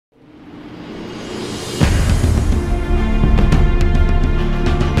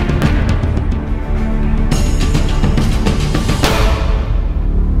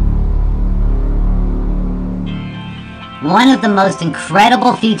One of the most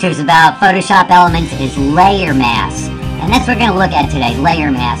incredible features about Photoshop Elements is layer masks. And that's what we're going to look at today,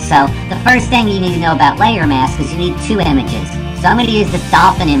 layer masks. So the first thing you need to know about layer masks is you need two images. So I'm going to use this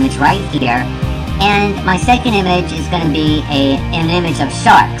dolphin image right here. And my second image is going to be an image of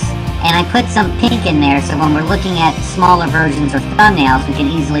sharks. And I put some pink in there so when we're looking at smaller versions or thumbnails, we can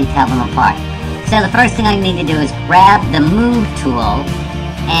easily tell them apart. So the first thing I need to do is grab the Move tool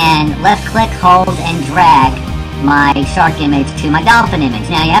and left click, hold, and drag my shark image to my dolphin image.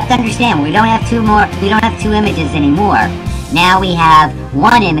 Now you have to understand, we don't have two images anymore. Now we have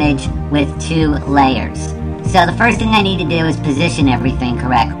one image with two layers. So the first thing I need to do is position everything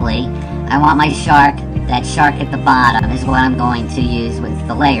correctly. I want my shark, that shark at the bottom is what I'm going to use with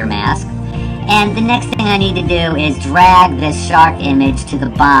the layer mask. And the next thing I need to do is drag this shark image to the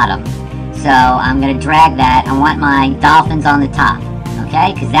bottom. So I'm going to drag that. I want my dolphins on the top,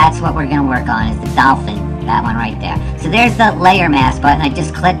 okay? Because that's what we're going to work on, is the dolphin. That one right there. So there's the layer mask button. I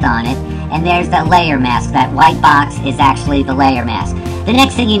just clicked on it. And there's that layer mask. That white box is actually the layer mask. The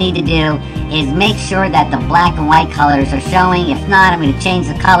next thing you need to do is make sure that the black and white colors are showing. If not, I'm going to change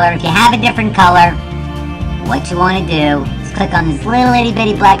the color. If you have a different color, what you want to do is click on this little itty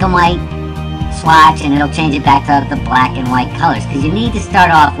bitty black and white swatch, and it'll change it back to the black and white colors, because you need to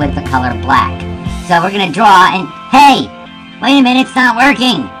start off with the color black. So we're going to draw, and hey, wait a minute, it's not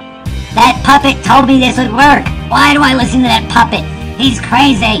working. That puppet told me this would work. Why do I listen to that puppet? He's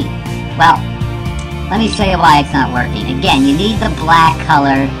crazy. Well, let me show you why it's not working. Again, you need the black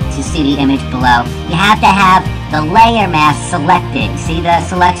color to see the image below. You have to have the layer mask selected. See the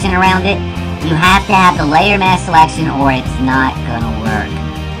selection around it? You have to have the layer mask selection or it's not going to work.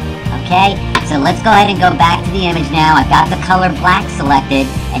 Okay? So let's go ahead and go back to the image now. I've got the color black selected,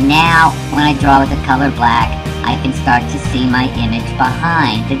 and now when I draw with the color black, I can start to see my image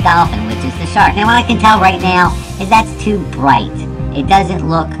behind the dolphin, which is the shark. Now what I can tell right now is that's too bright.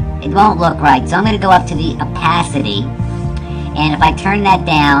 It won't look right. So I'm going to go up to the opacity, and if I turn that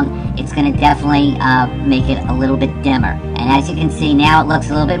down, it's going to definitely make it a little bit dimmer. And as you can see, now it looks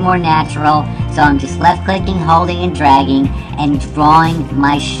a little bit more natural. So I'm just left clicking, holding, and dragging, and drawing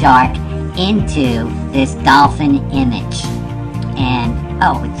my shark into this dolphin image. And,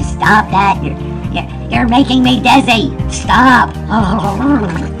 oh, would you stop that? You're making me dizzy. Stop.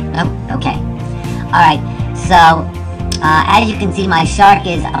 Oh, okay. Alright, so as you can see, my shark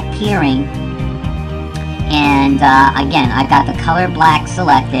is appearing. And again, I've got the color black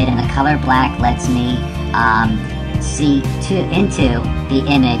selected, and the color black lets me see into the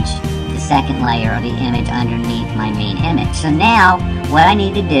image, the second layer of the image underneath my main image. So now, what I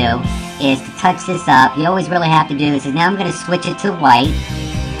need to do is to touch this up. You always really have to do this. Is now I'm going to switch it to white.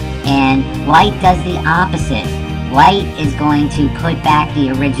 And white does the opposite. White is going to put back the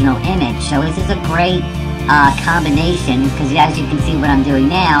original image. So this is a great combination, because as you can see what I'm doing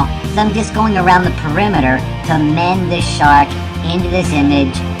now, is I'm just going around the perimeter to mend this shark into this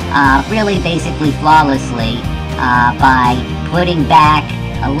image really basically flawlessly by putting back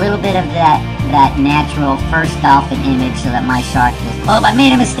a little bit of that natural first dolphin image so that my shark just, oh, I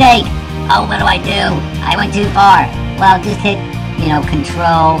made a mistake. Oh, what do? I went too far. Well, just hit,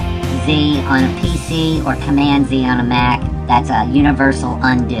 Control Z on a PC or Command Z on a Mac. That's a universal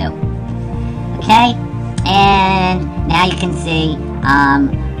undo. Okay? And now you can see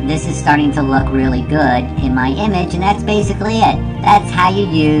this is starting to look really good in my image, and that's basically it. That's how you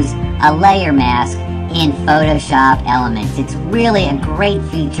use a layer mask in Photoshop Elements. It's really a great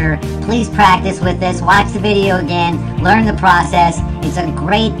feature. Please practice with this. Watch the video again. Learn the process. It's a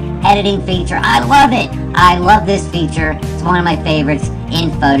great editing feature. I love it. I love this feature. It's one of my favorites in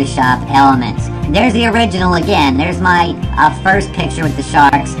Photoshop Elements. There's the original again. There's my first picture with the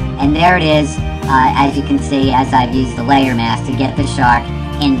sharks, and there it is, as you can see, as I've used the layer mask to get the shark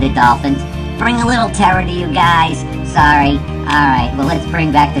in the dolphins. Bring a little terror to you guys. Sorry. Alright, well, let's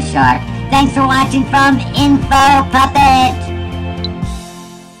bring back the shark. Thanks for watching from InfoPuppet.